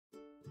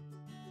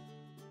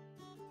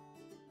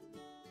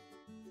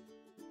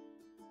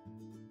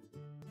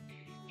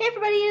Hey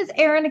everybody, it is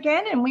Erin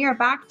again, and we are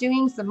back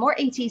doing some more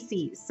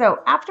ATCs. So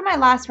after my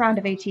last round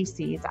of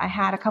ATCs, I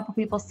had a couple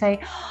people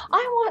say,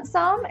 I want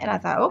some, and I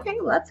thought, okay,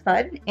 well, that's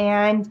fun.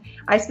 And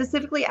I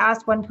specifically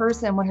asked one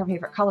person what her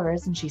favorite color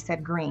is, and she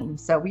said green.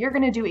 So we are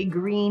going to do a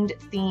green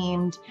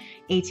themed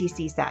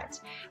ATC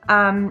set.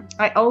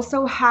 I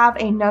also have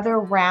another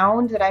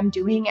round that I'm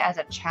doing as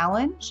a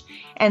challenge,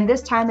 and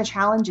this time the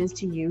challenge is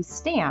to use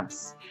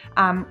stamps,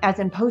 as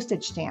in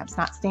postage stamps,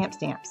 not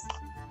stamps.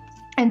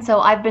 And so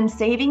I've been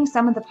saving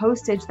some of the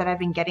postage that I've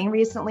been getting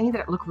recently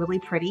that look really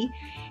pretty.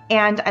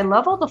 And I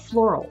love all the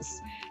florals.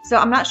 So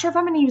I'm not sure if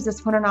I'm going to use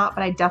this one or not,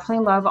 but I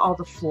definitely love all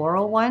the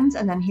floral ones.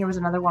 And then here was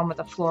another one with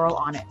a floral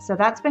on it. So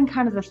that's been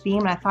kind of the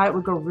theme, and I thought it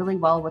would go really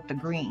well with the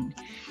green.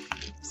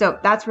 So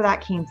that's where that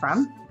came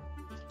from.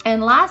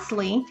 And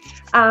lastly,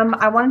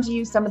 I wanted to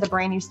use some of the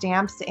brand new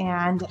stamps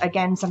and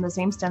again, some of the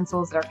same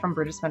stencils that are from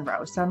Brutus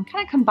Monroe. So I'm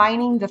kind of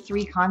combining the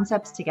three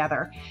concepts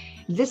together.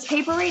 This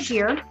paper right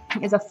here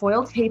is a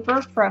foiled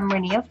paper from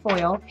Renia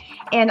Foil,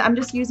 and I'm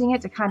just using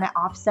it to kind of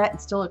offset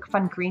and still a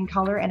fun green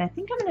color. And I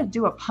think I'm going to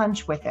do a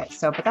punch with it.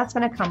 So, but that's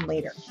going to come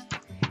later.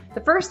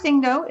 The first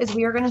thing though, is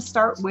we are going to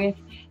start with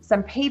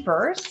some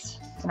papers.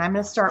 And I'm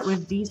going to start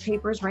with these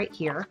papers right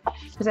here,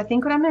 because I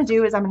think what I'm going to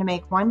do is I'm going to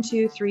make 1,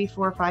 2, 3,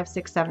 4, 5,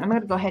 6, 7. I'm going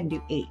to go ahead and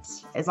do 8,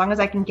 as long as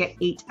I can get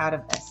 8 out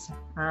of this.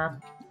 I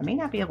may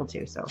not be able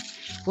to, so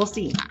we'll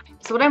see.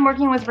 So what I'm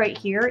working with right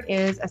here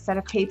is a set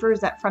of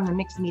papers that from the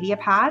Mixed Media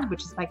Pad,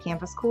 which is by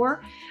Canvas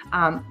Core,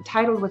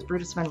 titled with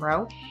Brutus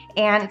Monroe.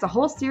 And it's a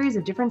whole series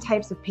of different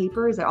types of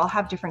papers that all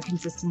have different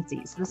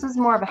consistencies. So this is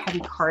more of a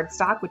heavy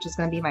cardstock, which is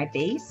going to be my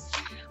base.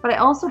 But I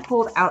also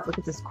pulled out, look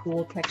at this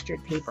cool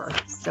textured paper.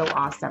 So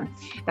awesome.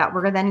 That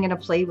we're then going to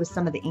play with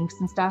some of the inks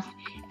and stuff.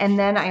 And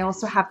then I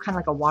also have kind of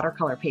like a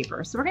watercolor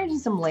paper. So we're going to do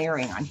some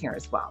layering on here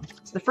as well.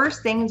 So the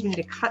first thing is we need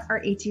to cut our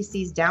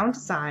ATCs down to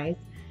size.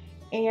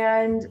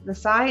 And the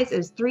size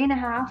is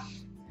 3.5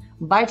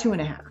 by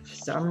 2.5.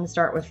 So I'm going to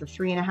start with the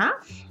 3.5.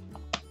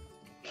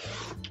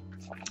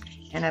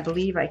 And I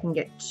believe I can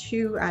get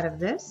 2 out of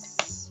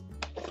this,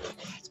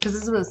 because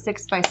this is a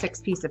 6 by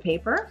 6 piece of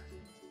paper.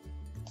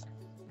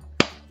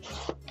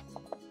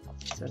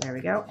 So there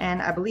we go.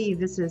 And I believe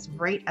this is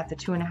right at the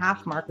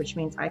 2.5 mark, which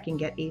means I can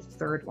get a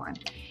third one.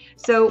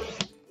 So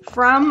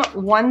from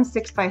one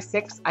 6 by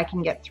 6, I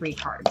can get 3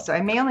 cards. So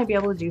I may only be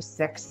able to do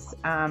 6,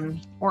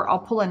 or I'll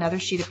pull another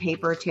sheet of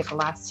paper to get the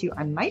last 2.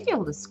 I might be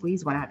able to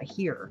squeeze one out of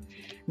here,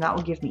 and that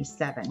will give me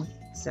 7.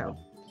 So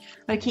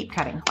I'm going to keep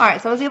cutting. All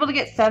right, so I was able to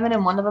get 7,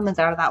 and one of them is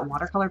out of that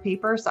watercolor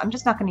paper. So I'm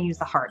just not going to use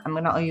the heart. I'm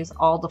going to use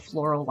all the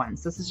floral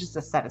ones. This is just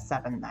a set of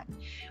 7 then,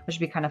 which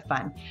would be kind of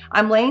fun.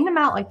 I'm laying them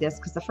out like this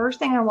because the first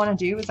thing I want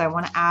to do is I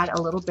want to add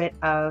a little bit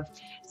of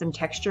some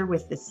texture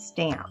with the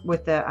stamp,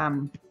 with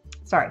the,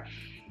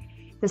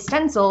 the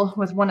stencil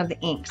with one of the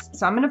inks.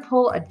 So I'm going to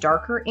pull a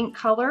darker ink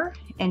color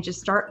and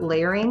just start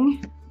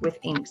layering with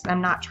inks.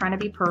 I'm not trying to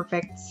be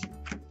perfect.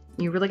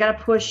 You really got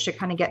to push to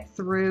kind of get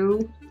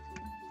through.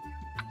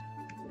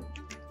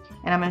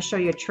 And I'm going to show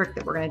you a trick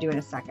that we're going to do in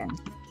a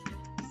second.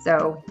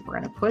 So we're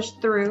going to push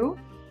through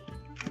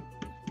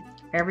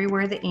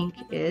everywhere the ink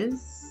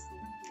is.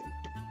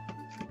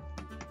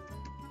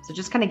 So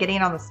just kind of getting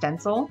it on the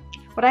stencil.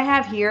 What I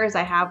have here is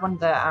I have one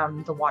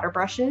of the water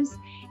brushes.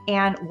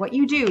 And what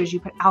you do is you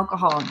put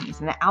alcohol in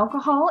these. And the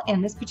alcohol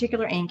and this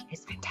particular ink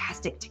is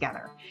fantastic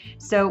together.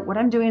 So what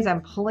I'm doing is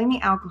I'm pulling the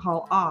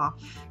alcohol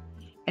off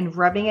and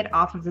rubbing it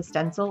off of the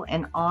stencil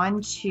and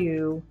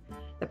onto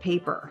the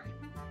paper.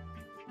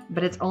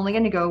 But it's only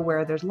going to go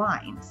where there's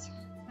lines.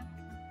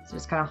 So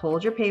just kind of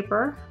hold your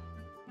paper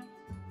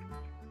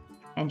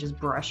and just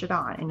brush it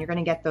on. And you're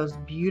going to get those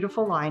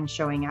beautiful lines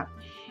showing up.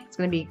 It's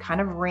going to be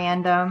kind of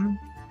random.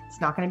 It's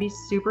not going to be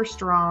super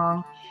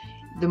strong.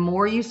 The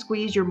more you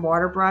squeeze your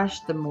water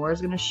brush, the more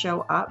is going to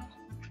show up.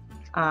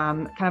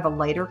 Kind of a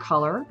lighter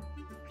color.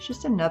 It's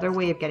just another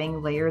way of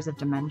getting layers of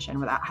dimension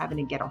without having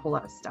to get a whole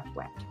lot of stuff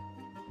wet.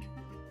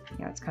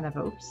 You know, it's kind of,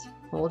 oops,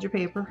 hold your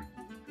paper.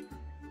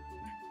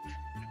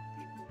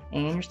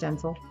 And your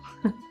stencil.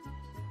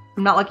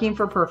 I'm not looking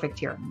for perfect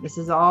here. This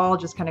is all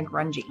just kind of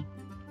grungy.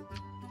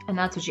 And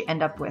that's what you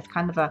end up with,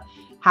 kind of a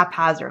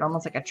haphazard,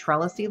 almost like a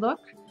trellisy look.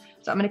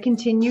 So I'm going to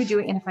continue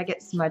doing, and if I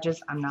get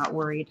smudges, I'm not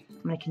worried.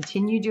 I'm going to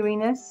continue doing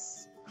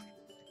this.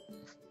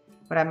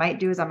 What I might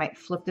do is I might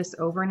flip this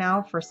over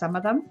now for some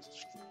of them.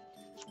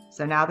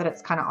 So now that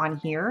it's kind of on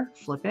here,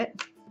 flip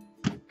it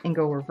and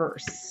go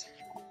reverse.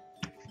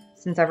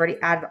 Since I've already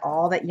added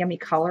all that yummy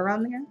color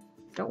on there,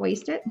 don't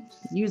waste it,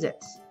 use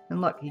it.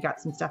 And look, you got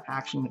some stuff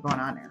action going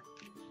on there.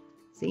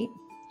 See?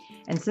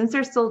 And since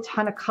there's still a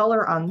ton of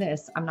color on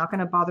this, I'm not going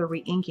to bother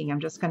re-inking.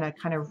 I'm just going to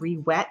kind of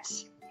re-wet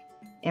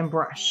and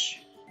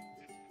brush.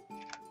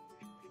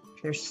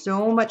 There's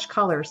so much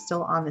color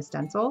still on the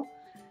stencil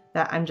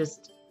that I'm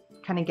just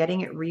kind of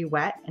getting it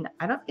re-wet. And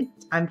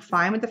I'm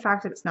fine with the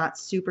fact that it's not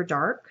super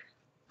dark.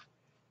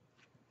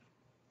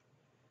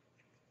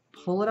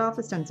 Pull it off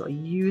the stencil.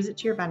 Use it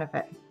to your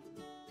benefit.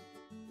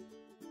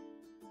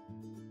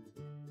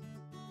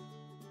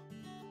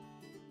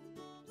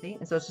 See,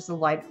 and so it's just a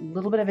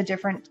little bit of a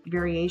different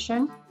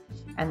variation.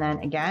 And then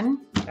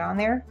again, down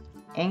there,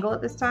 angle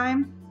it this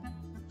time.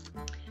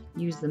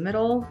 Use the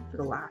middle for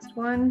the last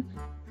one.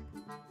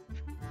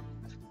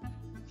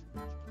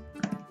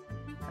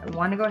 I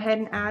want to go ahead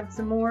and add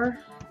some more.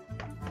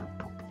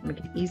 Make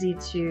it easy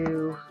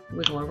to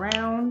wiggle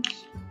around.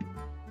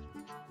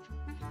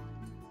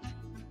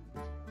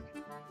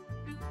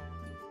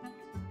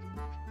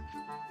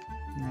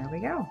 There we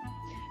go.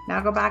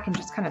 Now go back and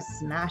just kind of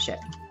smash it.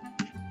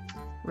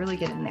 Really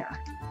get in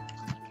there.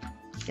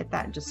 Get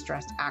that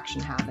distressed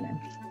action happening.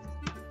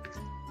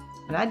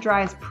 And that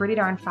dries pretty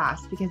darn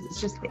fast because it's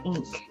just the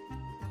ink.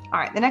 All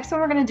right, the next one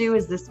we're gonna do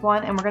is this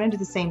one, and we're gonna do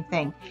the same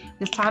thing.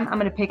 This time I'm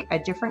gonna pick a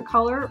different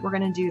color. We're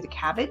gonna do the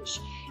cabbage.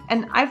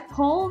 And I've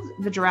pulled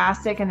the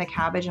Jurassic and the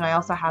cabbage, and I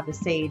also have the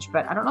sage,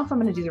 but I don't know if I'm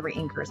gonna do the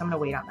reinkers. I'm gonna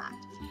wait on that.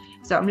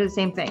 So I'm gonna do the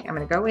same thing. I'm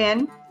gonna go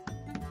in,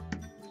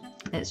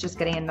 and it's just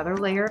getting another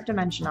layer of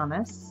dimension on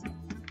this.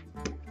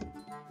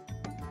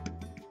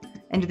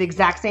 And do the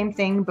exact same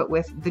thing, but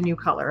with the new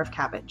color of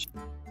cabbage.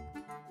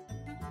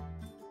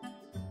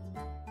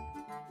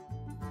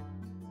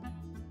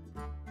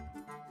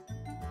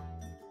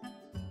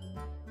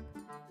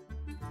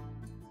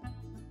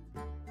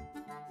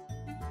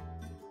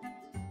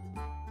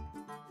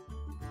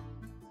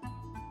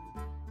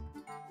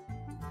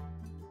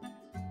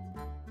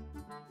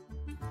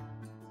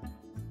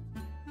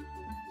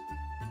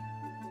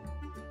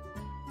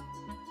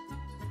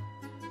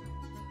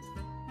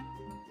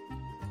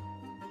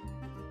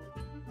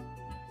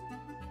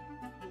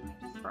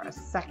 For a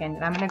second,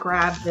 and I'm going to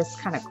grab this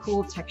kind of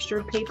cool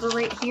textured paper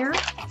right here.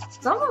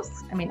 It's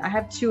almost, I mean, I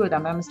have two of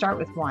them. I'm going to start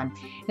with one.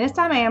 And this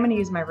time I am going to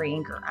use my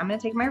reinker. I'm going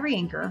to take my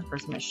reinker.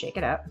 First, I'm going to shake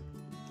it up.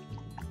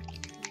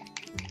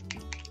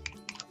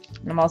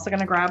 And I'm also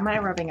going to grab my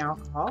rubbing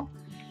alcohol,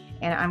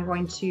 and I'm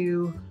going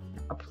to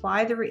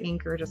apply the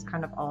reinker just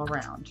kind of all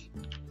around.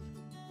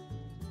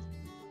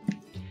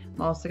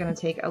 I'm also going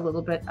to take a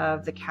little bit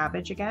of the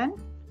cabbage again,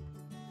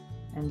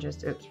 and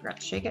just, oops, forgot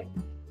to shake it.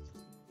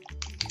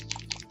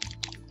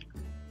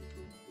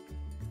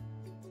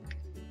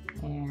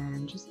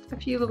 And just a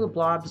few little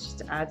blobs just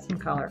to add some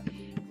color.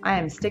 I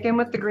am sticking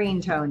with the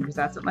green tone because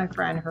that's what my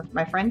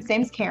friend's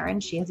name's Karen.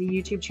 She has a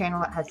YouTube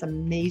channel that has some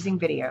amazing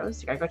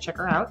videos. You gotta go check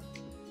her out.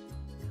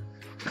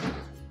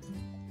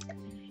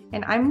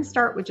 And I'm gonna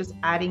start with just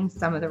adding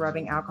some of the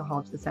rubbing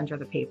alcohol to the center of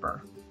the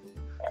paper.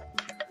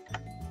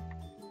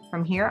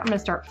 From here, I'm gonna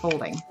start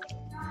folding.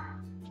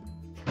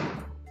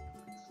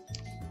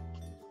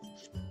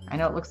 I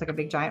know it looks like a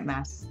big giant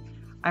mess.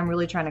 I'm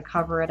really trying to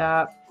cover it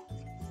up.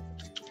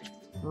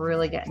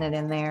 Really getting it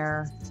in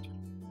there.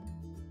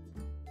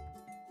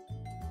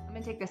 I'm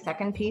gonna take the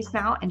second piece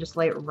now and just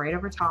lay it right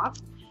over top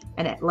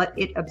and let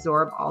it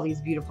absorb all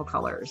these beautiful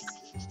colors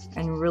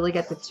and really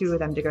get the two of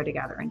them to go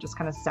together and just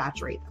kind of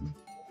saturate them.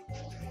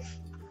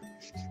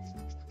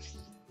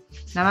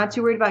 Now, I'm not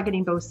too worried about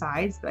getting both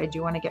sides, but I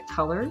do want to get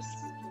colors,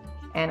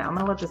 and I'm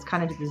gonna let this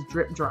kind of do this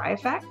drip dry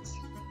effect.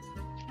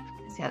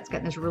 See how it's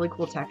getting this really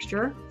cool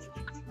texture.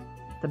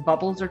 The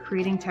bubbles are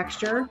creating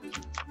texture.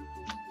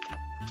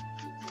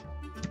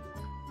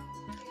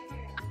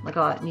 Look at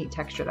all that neat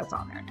texture that's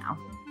on there now.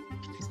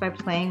 Just by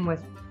playing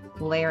with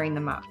layering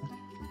them up.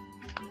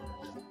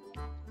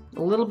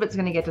 A little bit's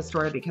gonna get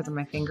distorted because of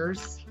my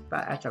fingers,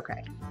 but that's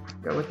okay.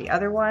 Go with the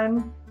other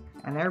one,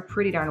 and they're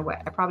pretty darn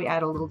wet. I probably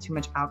add a little too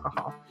much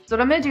alcohol. So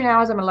what I'm gonna do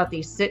now is I'm gonna let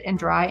these sit and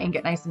dry and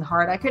get nice and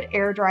hard. I could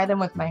air dry them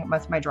with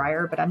my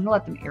dryer, but I'm gonna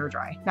let them air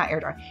dry. Not air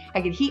dry.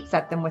 I could heat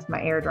set them with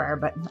my air dryer,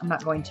 but I'm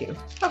not going to.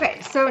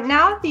 Okay, so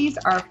now that these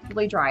are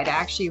fully dried,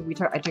 actually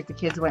I took the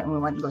kids and we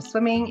went to go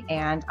swimming,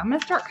 and I'm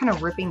gonna start kind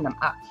of ripping them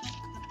up.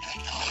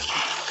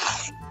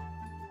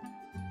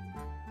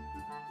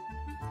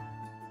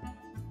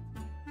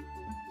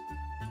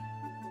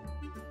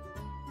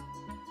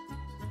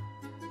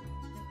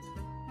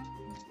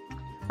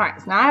 All right,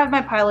 so now I have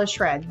my pile of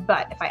shreds,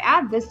 but if I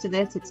add this to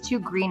this, it's too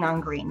green on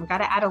green. We've got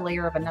to add a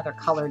layer of another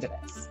color to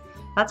this.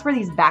 That's where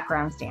these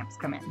background stamps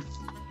come in.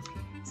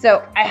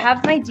 So I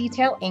have my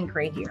detail ink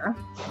right here,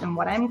 and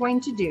what I'm going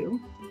to do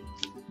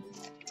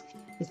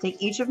is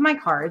take each of my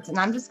cards, and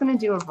I'm just going to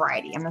do a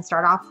variety. I'm going to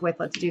start off with,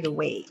 let's do the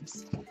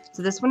waves.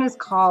 So this one is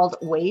called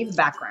Wave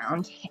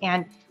Background,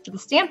 and with a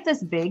stamp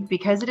this big,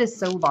 because it is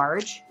so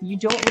large, you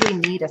don't really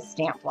need a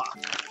stamp block.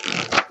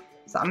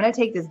 So I'm going to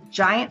take this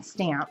giant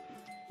stamp,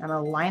 I'm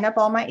going to line up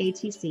all my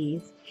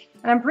ATCs,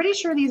 and I'm pretty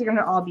sure these are going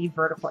to all be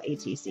vertical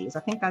ATCs.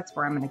 I think that's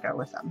where I'm going to go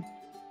with them.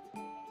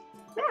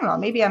 I don't know,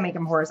 maybe I'll make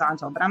them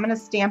horizontal, but I'm going to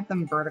stamp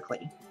them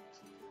vertically.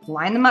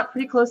 Line them up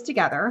pretty close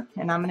together,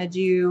 and I'm going to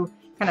do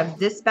kind of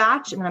this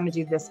batch, and then I'm going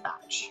to do this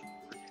batch.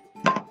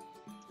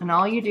 And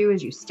all you do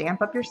is you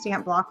stamp up your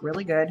stamp block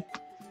really good.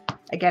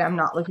 Again, I'm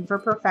not looking for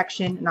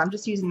perfection, and I'm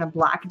just using the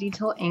black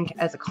detail ink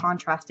as a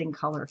contrasting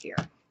color here.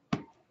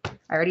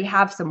 I already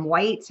have some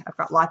white. I've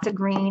got lots of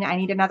green. I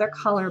need another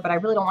color, but I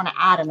really don't want to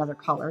add another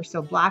color.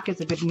 So black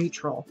is a good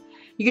neutral.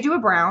 You could do a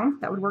brown.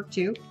 That would work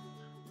too.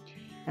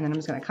 And then I'm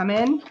just going to come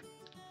in,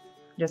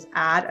 just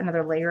add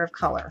another layer of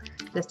color,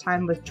 this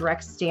time with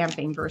direct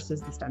stamping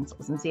versus the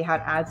stencils, and see how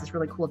it adds this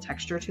really cool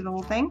texture to the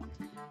whole thing.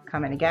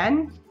 Come in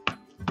again.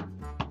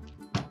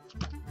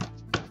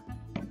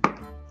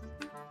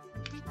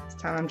 This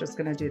time I'm just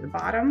gonna do the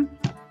bottom.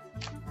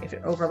 If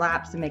it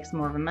overlaps and makes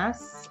more of a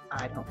mess,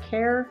 I don't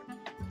care.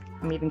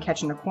 I'm even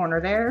catching a corner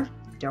there,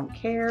 don't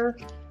care.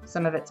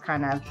 Some of it's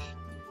kind of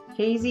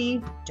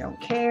hazy,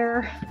 don't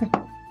care.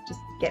 Just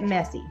get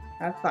messy,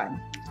 have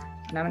fun.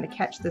 And I'm gonna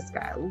catch this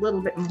guy a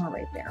little bit more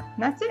right there.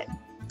 And that's it.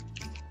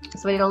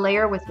 So I did a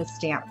layer with the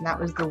stamp, and that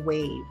was the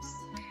waves.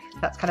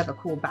 That's kind of a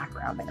cool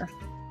background there.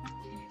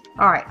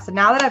 All right, so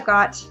now that I've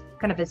got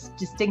kind of this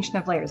distinction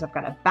of layers, I've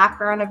got a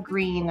background of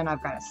green, and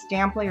I've got a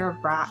stamp layer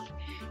of black.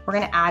 We're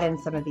gonna add in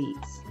some of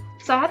these.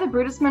 So I have the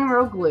Brutus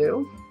Monroe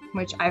glue,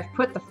 which I've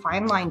put the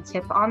fine line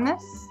tip on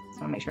this. So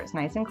I wanna make sure it's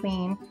nice and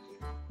clean,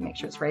 make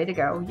sure it's ready to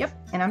go.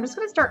 Yep, and I'm just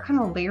gonna start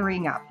kind of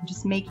layering up,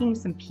 just making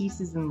some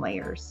pieces and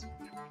layers.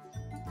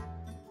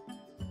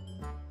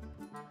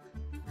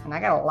 And I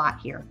got a lot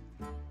here.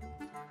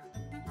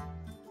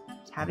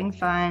 Just having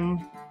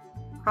fun.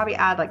 Probably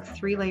add like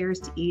 3 layers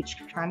to each,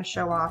 trying to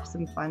show off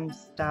some fun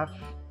stuff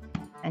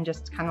and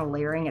just kind of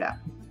layering it up.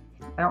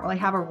 I don't really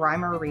have a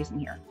rhyme or a reason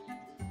here.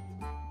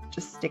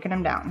 Just sticking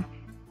them down.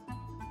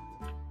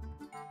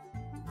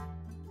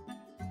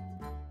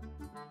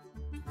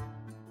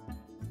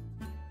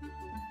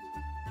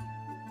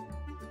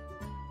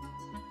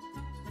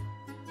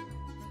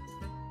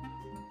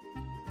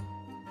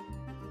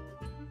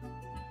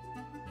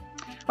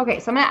 Okay,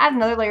 so I'm gonna add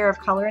another layer of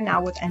color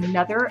now with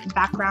another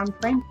background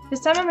print. This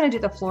time I'm gonna do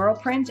the floral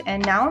print,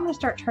 and now I'm gonna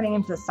start turning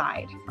them to the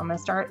side. I'm gonna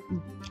start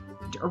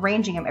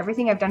arranging them.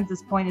 Everything I've done to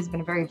this point has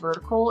been very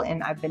vertical,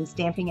 and I've been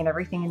stamping and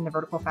everything in the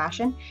vertical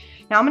fashion.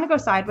 Now I'm gonna go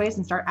sideways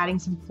and start adding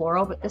some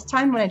floral, but this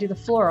time when I do the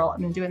floral,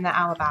 I'm gonna do it in the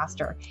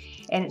alabaster.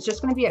 And it's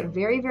just gonna be a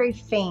very, very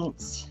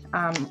faint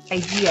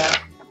idea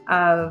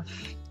of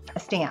a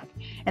stamp.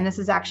 And this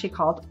is actually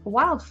called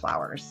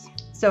wildflowers.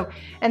 So,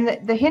 and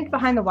the hint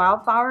behind the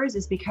wildflowers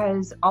is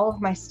because all of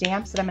my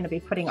stamps that I'm going to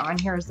be putting on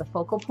here as the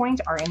focal point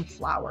are in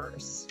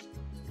flowers.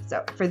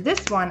 So for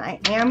this one, I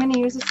am going to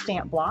use a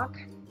stamp block.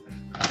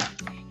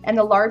 And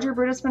the larger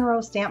Brutus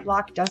Monroe stamp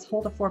block does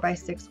hold a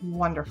 4x6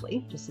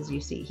 wonderfully, just as you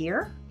see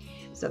here.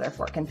 So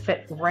therefore it can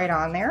fit right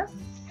on there.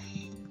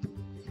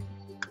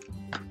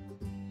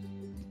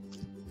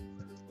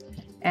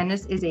 And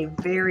this is a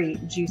very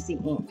juicy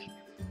ink.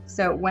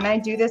 So when I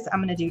do this,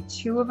 I'm going to do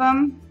 2 of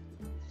them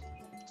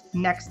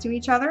next to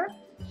each other.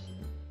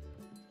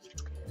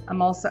 I'm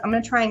going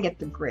to try and get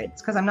the grids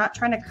because I'm not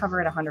trying to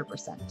cover it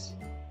 100%.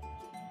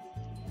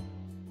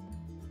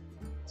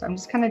 So I'm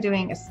just kind of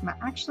doing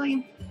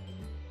actually,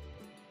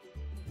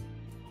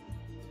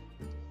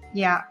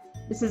 yeah,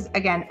 this is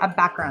again a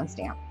background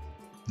stamp.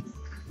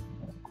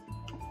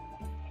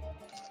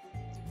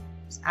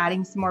 Just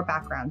adding some more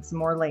background, some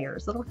more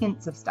layers, little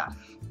hints of stuff.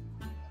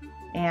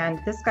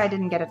 And this guy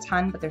didn't get a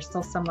ton, but there's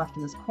still some left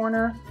in this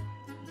corner.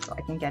 So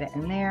I can get it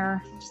in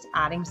there, just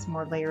adding some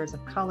more layers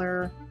of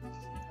color.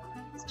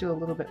 Let's do a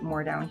little bit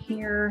more down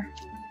here,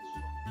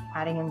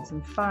 adding in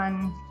some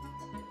fun.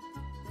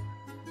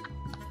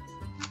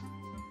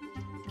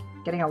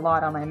 Getting a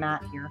lot on my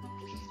mat here.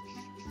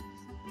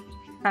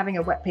 Having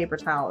a wet paper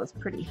towel is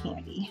pretty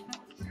handy.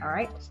 All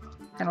right,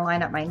 gonna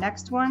line up my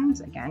next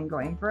ones, again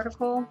going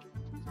vertical,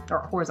 or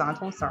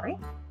horizontal, sorry.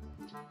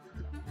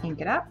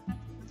 Ink it up.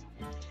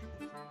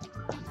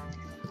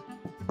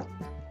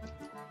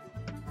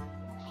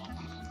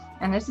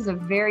 And this is a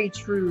very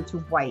true to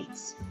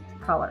white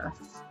color.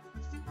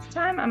 This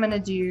time I'm gonna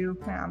do,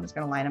 I'm just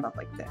gonna line them up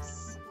like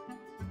this.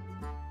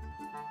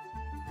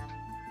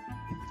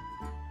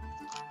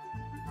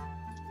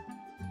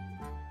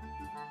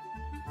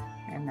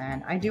 And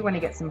then I do want to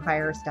get some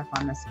higher stuff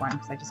on this one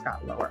because I just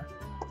got lower.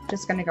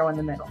 Just gonna go in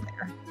the middle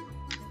there.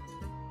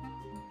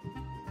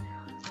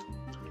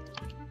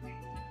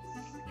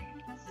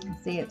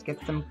 See, it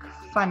gets some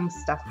fun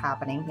stuff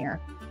happening here.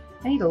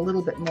 I need a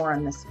little bit more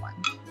on this one.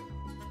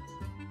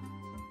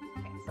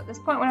 At this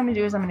point, what I'm going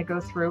to do is I'm going to go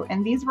through,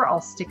 and these were all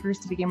stickers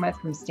to begin with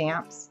from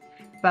stamps,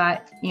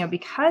 but you know,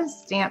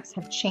 because stamps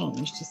have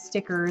changed to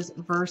stickers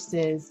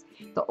versus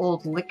the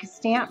old lick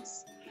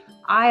stamps,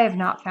 I have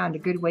not found a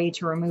good way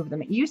to remove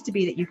them. It used to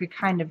be that you could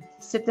kind of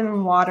sit them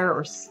in water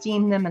or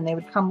steam them and they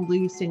would come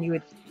loose and you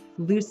would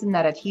loosen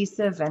that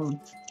adhesive, and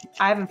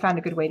I haven't found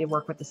a good way to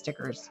work with the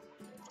stickers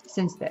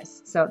since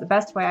this. So the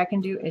best way I can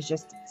do is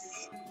just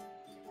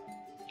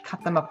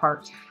cut them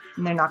apart.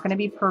 And they're not going to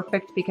be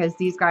perfect because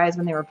these guys,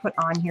 when they were put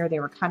on here,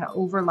 they were kind of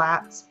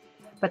overlapped,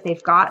 but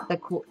they've got the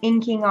cool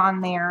inking on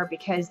there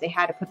because they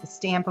had to put the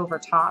stamp over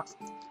top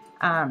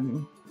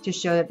to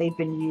show that they've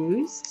been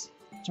used,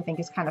 which I think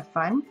is kind of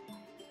fun.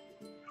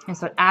 And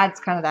so it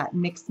adds kind of that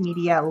mixed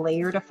media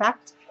layered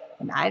effect,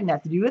 and I didn't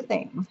have to do a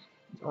thing.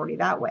 It's already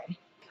that way.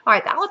 All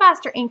right, the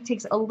alabaster ink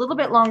takes a little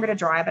bit longer to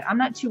dry, but I'm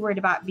not too worried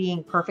about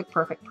being perfect,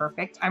 perfect,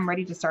 perfect. I'm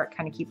ready to start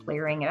kind of keep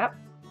layering it up,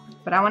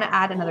 but I want to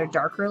add another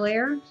darker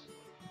layer.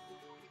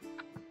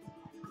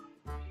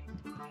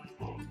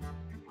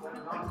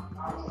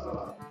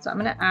 So I'm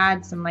going to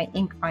add some of my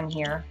ink on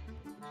here.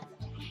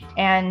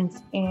 And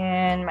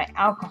in my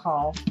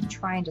alcohol,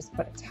 try and just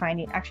put a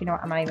tiny, actually, no,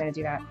 I'm not even going to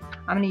do that.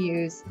 I'm going to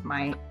use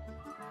my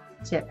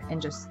tip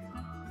and just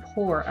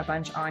pour a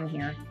bunch on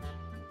here.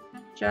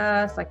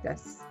 Just like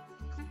this.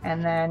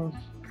 And then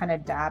kind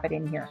of dab it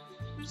in here.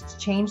 Just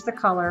change the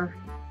color.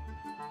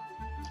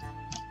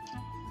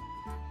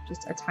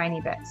 Just a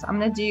tiny bit. So I'm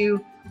going to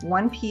do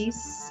 1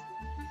 piece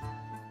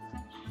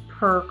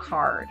per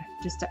card,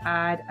 just to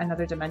add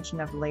another dimension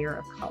of layer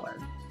of color.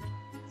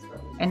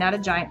 And not a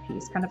giant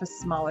piece, kind of a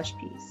smallish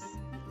piece.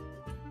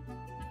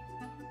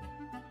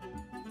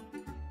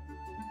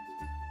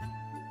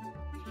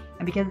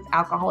 And because it's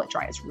alcohol, it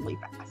dries really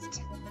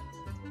fast.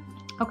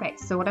 Okay,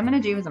 so what I'm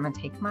going to do is I'm going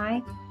to take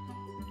I'm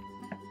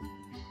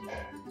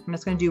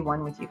just going to do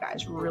one with you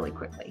guys really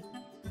quickly.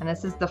 And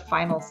this is the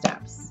final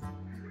steps.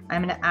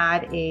 I'm going to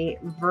add a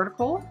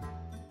vertical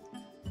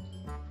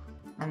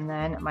and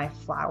then my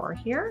flower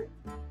here.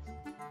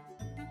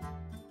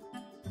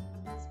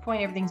 At this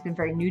point, everything's been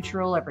very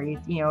neutral,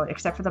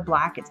 except for the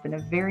black, it's been a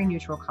very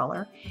neutral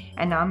color.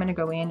 And now I'm going to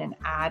go in and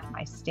add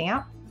my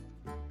stamp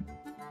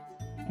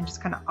and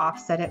just kind of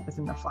offset it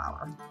within the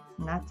flower.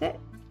 And that's it.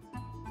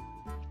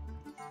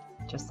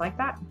 Just like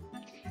that.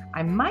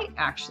 I might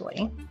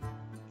actually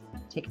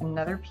take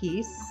another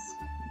piece,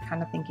 I'm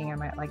kind of thinking I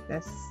might like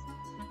this,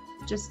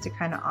 just to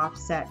kind of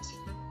offset.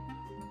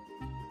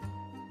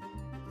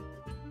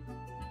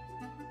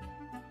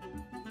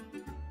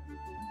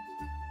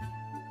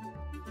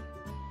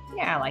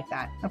 Yeah, I like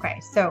that. Okay,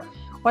 so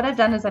what I've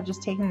done is I've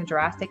just taken the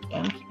Jurassic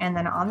ink, and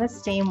then on the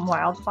same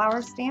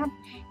wildflower stamp,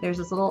 there's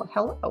this little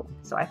hello.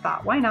 So I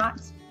thought, why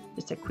not?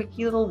 Just a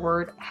quickie little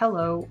word,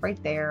 hello,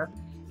 right there,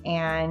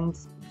 and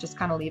just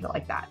kind of leave it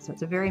like that. So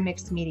it's a very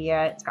mixed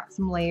media. It's got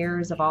some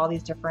layers of all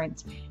these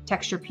different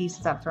texture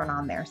pieces I've thrown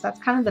on there. So that's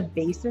kind of the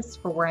basis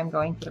for where I'm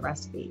going for the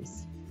rest of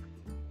these.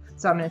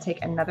 So I'm going to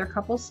take another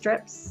couple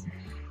strips.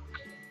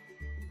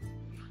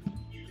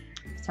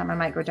 This time I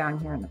might go down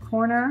here in the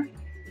corner.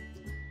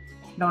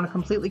 I don't want to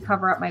completely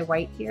cover up my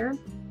white here.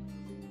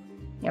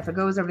 If it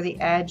goes over the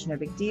edge, no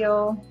big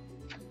deal.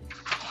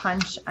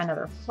 Punch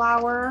another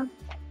flower.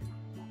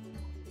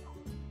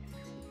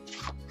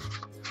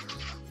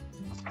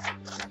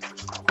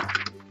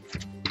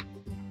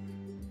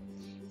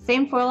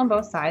 Same foil on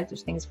both sides,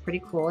 which I think is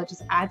pretty cool. It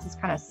just adds this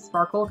kind of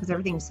sparkle because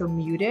everything's so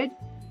muted.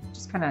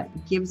 Just kind of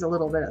gives a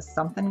little bit of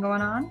something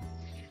going on.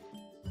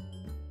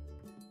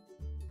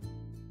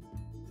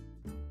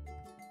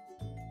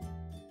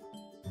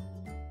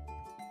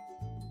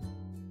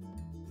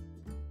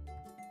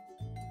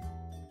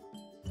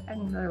 Add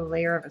another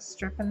layer of a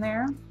strip in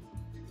there.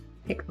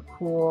 Pick a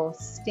cool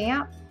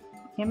stamp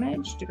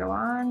image to go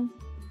on.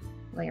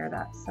 Layer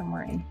that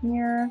somewhere in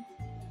here.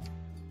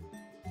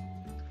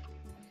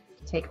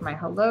 Take my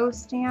hello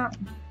stamp.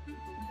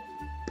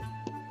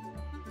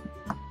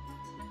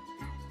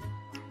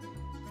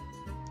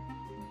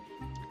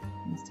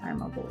 This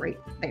time I'll go right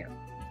there.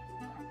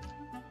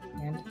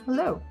 And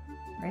hello,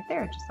 right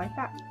there, just like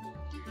that.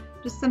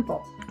 Just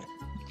simple.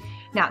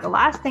 Now, the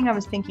last thing I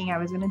was thinking I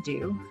was going to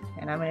do,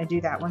 and I'm going to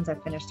do that once I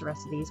finish the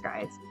rest of these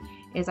guys,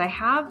 is I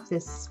have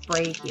this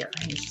spray here.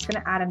 I'm just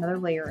going to add another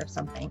layer of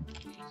something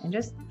and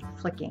just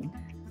flicking,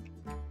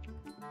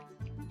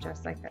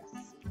 just like this.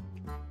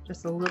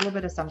 Just a little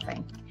bit of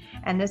something.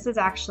 And this is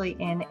actually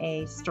in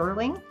a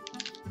sterling.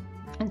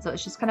 And so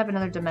it's just kind of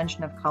another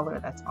dimension of color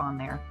that's on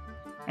there.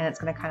 And it's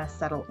going to kind of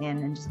settle in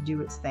and just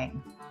do its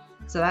thing.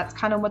 So that's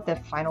kind of what the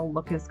final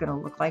look is going to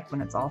look like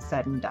when it's all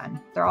said and done.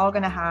 They're all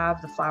going to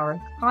have the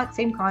flower,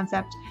 same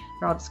concept.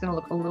 They're all just going to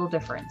look a little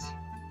different.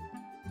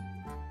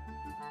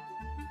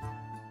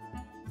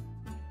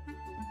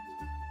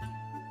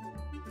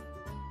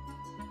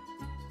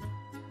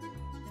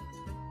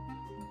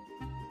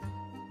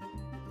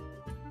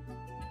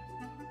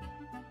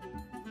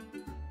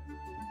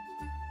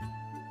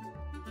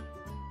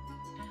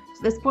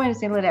 At this point, I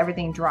just need to let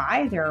everything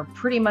dry. They're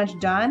pretty much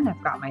done.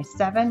 I've got my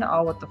 7,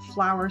 all with the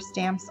flower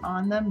stamps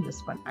on them.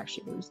 This one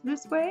actually goes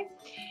this way.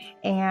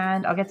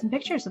 And I'll get some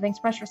pictures. So thanks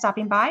so much for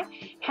stopping by.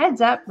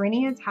 Heads up,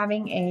 Rainy is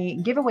having a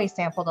giveaway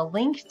sample. The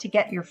link to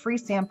get your free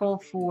sample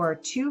for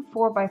 2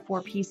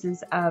 4x4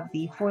 pieces of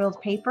the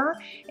foiled paper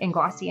in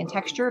glossy and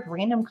textured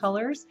random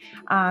colors.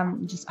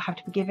 Just have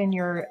to give in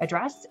your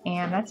address,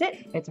 and that's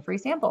it. It's a free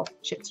sample.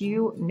 Shipped to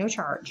you, no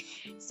charge.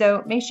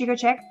 So make sure you go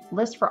check.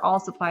 List for all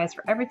supplies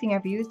for everything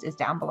I've used is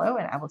down below,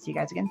 and I will see you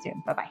guys again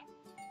soon. Bye-bye.